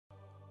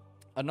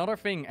Another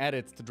thing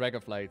added to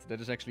Dragonflight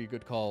that is actually a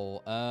good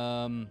call.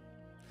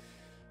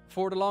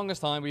 For the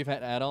longest time, we've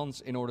had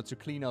add-ons in order to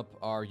clean up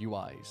our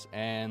UIs.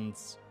 And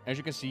as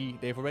you can see,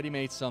 they've already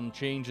made some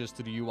changes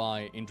to the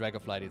UI in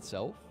Dragonflight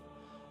itself.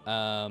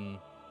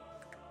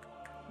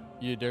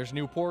 There's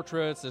new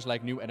portraits, there's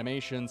like new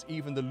animations.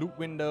 Even the loot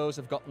windows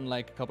have gotten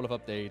like a couple of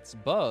updates.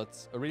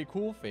 But a really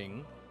cool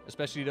thing,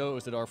 especially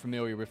those that are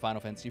familiar with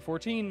Final Fantasy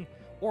XIV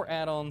or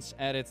add-ons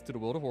added to the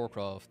World of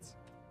Warcraft.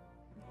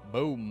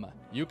 Boom.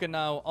 You can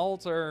now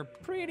alter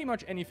pretty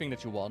much anything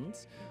that you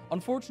want.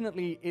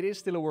 Unfortunately, it is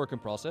still a work in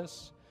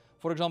process.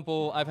 For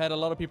example, I've had a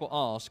lot of people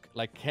ask,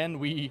 like, can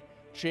we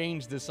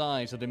change the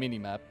size of the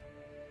minimap?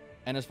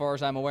 And as far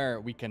as I'm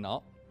aware, we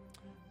cannot.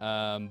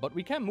 But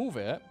we can move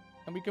it.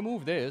 And we can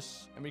move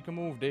this, and we can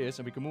move this,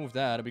 and we can move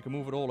that, and we can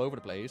move it all over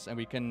the place. And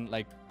we can,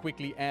 like,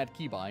 quickly add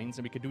keybinds,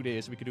 and we can do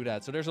this, and we can do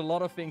that. So there's a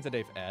lot of things that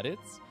they've added.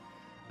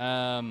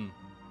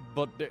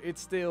 But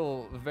it's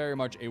still very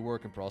much a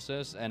work in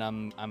process, and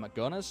I'm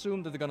gonna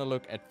assume that they're gonna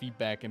look at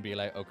feedback and be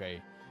like,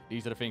 okay,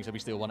 these are the things that we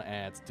still want to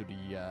add to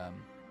the,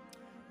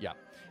 yeah.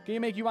 Can you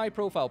make UI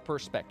profile per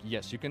spec?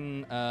 Yes, you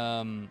can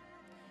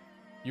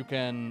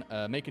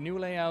make a new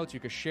layout, you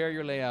can share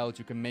your layout,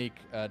 you can make,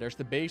 there's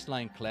the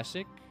baseline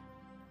classic.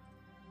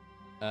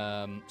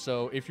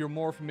 So if you're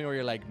more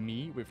familiar like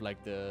me with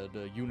like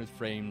the unit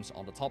frames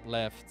on the top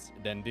left,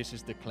 then this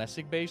is the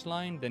classic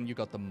baseline, then you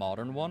got the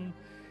modern one.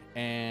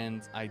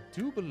 And I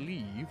do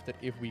believe that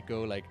if we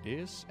go like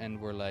this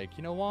and we're like,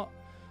 you know what,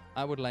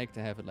 I would like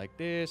to have it like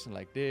this, and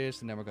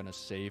then we're gonna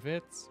save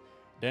it.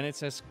 Then it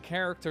says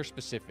character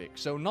specific.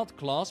 So not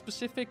class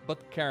specific,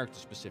 but character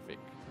specific.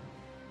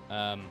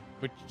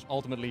 Which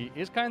ultimately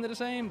is kind of the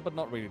same, but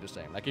not really the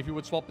same. Like if you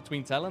would swap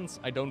between talents,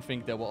 I don't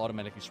think that will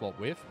automatically swap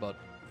with, but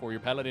for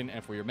your paladin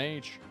and for your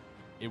mage,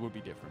 it would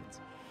be different.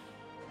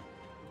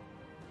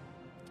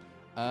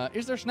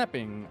 Is there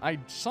snapping? I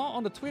saw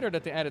on the Twitter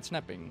that they added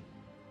snapping.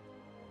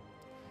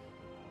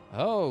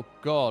 Oh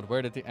god,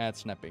 where did they add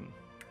snapping?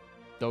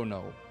 Don't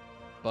know.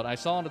 But I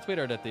saw on the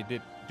Twitter that they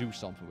did do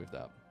something with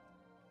that.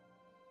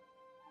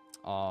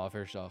 Aw,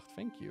 Verzacht,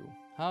 thank you.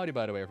 Howdy,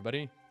 by the way,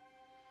 everybody.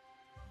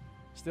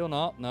 Still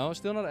not? No,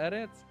 still not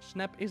added?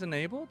 Snap is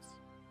enabled?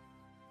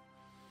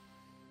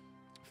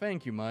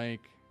 Thank you,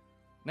 Mike.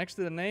 Next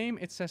to the name,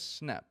 it says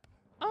snap.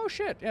 Oh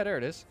shit, yeah, there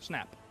it is.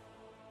 Snap.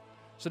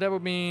 So that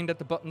would mean that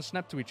the buttons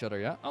snap to each other,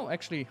 yeah? Oh,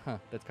 actually,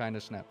 that kind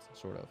of snapped,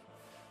 sort of.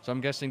 So I'm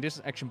guessing this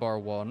is action bar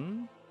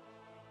 1.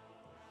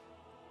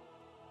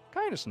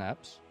 Kind of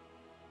snaps.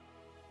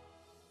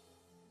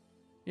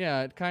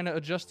 Yeah, it kind of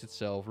adjusts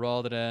itself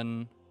rather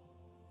than...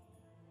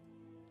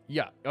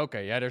 Yeah,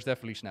 okay, yeah, there's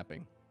definitely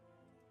snapping.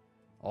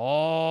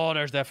 Oh,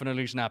 there's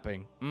definitely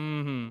snapping.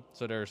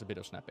 So there's a bit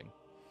of snapping.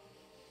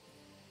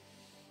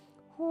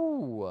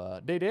 Ooh,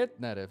 they did,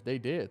 Native, they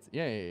did.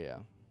 Yeah.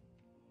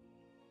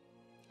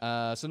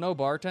 So no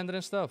bartender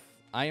and stuff.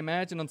 I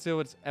imagine until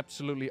it's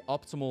absolutely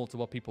optimal to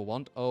what people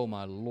want. Oh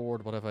my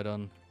lord, what have I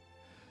done?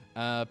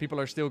 People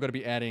are still going to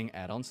be adding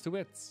add-ons to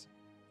it.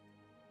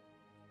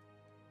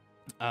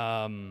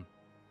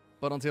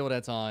 But until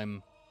that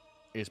time,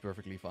 it's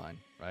perfectly fine,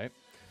 right?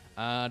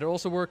 They're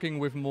also working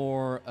with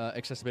more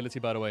accessibility,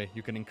 by the way.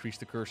 You can increase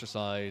the cursor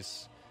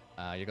size.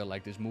 You got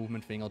like this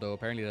movement thing, although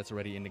apparently that's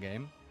already in the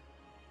game.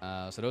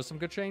 So those are some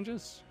good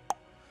changes.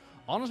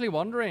 Honestly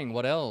wondering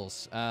what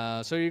else.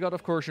 So you got,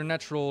 of course, your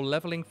natural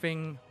leveling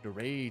thing. The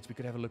raids. We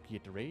could have a look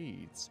at the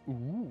raids.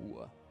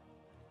 Ooh.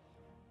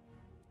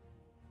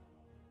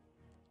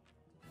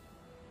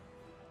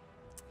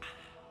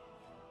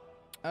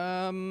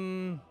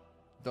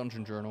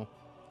 Dungeon journal.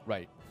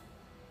 Right.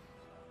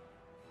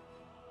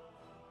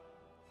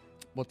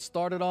 What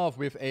started off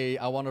with a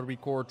I want to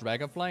record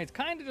Dragonflight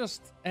kind of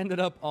just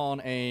ended up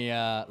on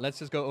a let's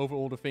just go over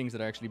all the things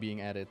that are actually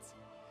being added.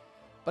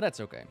 But that's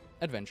okay.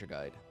 Adventure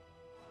guide.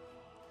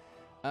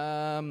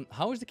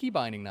 How is the key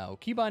binding now?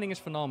 Key binding is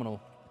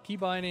phenomenal. Key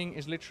binding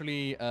is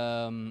literally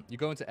you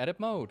go into edit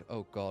mode.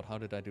 Oh god, how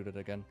did I do that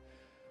again?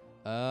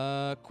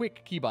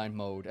 Quick keybind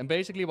mode. And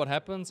basically what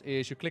happens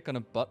is you click on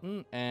a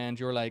button and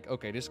you're like,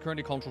 okay, this is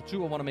currently control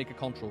 2. I want to make a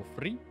control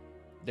 3.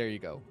 There you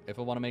go. If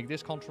I want to make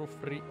this control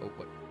 3, oh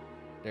wait.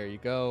 There you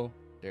go.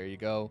 There you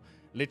go.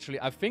 Literally,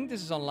 I think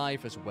this is on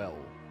live as well.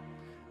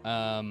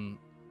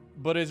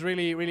 But it's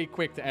really, really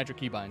quick to add your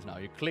keybinds now.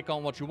 You click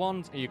on what you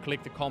want, and you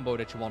click the combo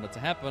that you want it to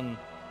happen,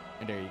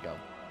 and there you go.